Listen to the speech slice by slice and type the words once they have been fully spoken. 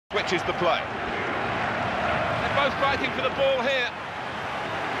switches the play. They're both fighting for the ball here.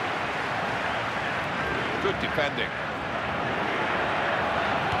 Good defending.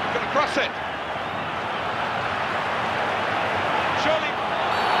 Going to cross it. Surely.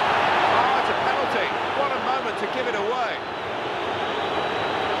 Oh, it's a penalty. What a moment to give it away.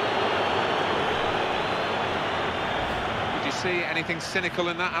 Did you see anything cynical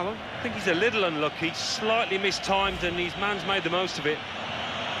in that, Alan? I think he's a little unlucky, slightly mistimed, and his man's made the most of it.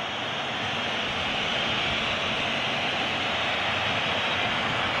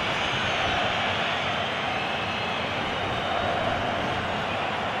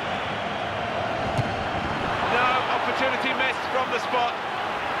 Opportunity missed from the spot.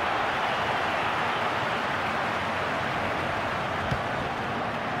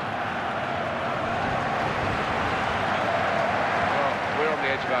 Well, we're on the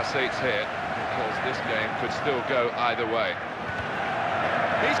edge of our seats here because this game could still go either way.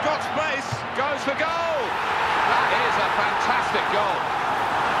 He's got space, goes for goal. That is a fantastic goal.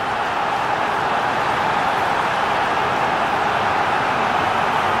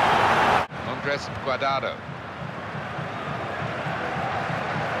 Andres Guardado.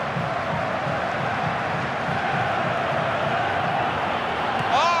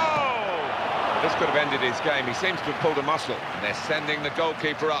 This could have ended his game. He seems to have pulled a muscle. And they're sending the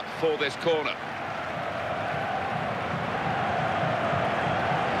goalkeeper up for this corner.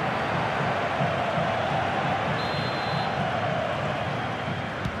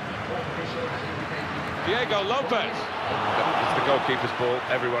 Diego Lopez. It's the goalkeeper's ball.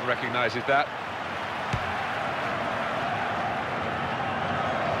 Everyone recognises that.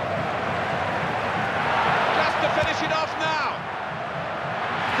 Just to finish it off now.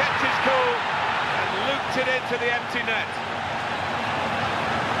 Kept his cool. Looped it into the empty net.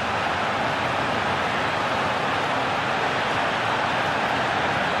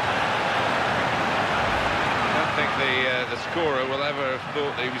 I don't think the scorer will ever have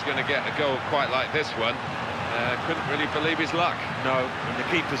thought that he was going to get a goal quite like this one. Couldn't really believe his luck. No, and the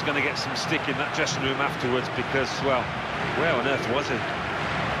keeper's going to get some stick in that dressing room afterwards because, well, where on earth was he?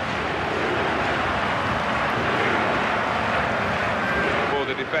 For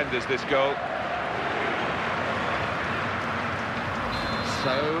the defenders, this goal.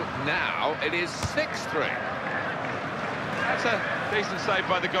 So now it is 6-3. That's a decent save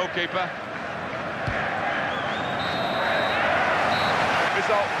by the goalkeeper.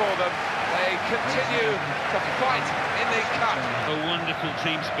 Result for them. They continue to fight in the cup. A wonderful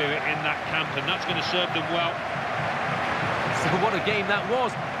team spirit in that camp, and that's going to serve them well. So what a game that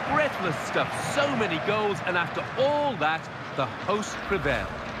was. Breathless stuff, so many goals, and after all that, the hosts prevailed.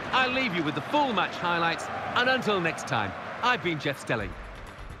 I'll leave you with the full match highlights, and until next time, I've been Jeff Stelling.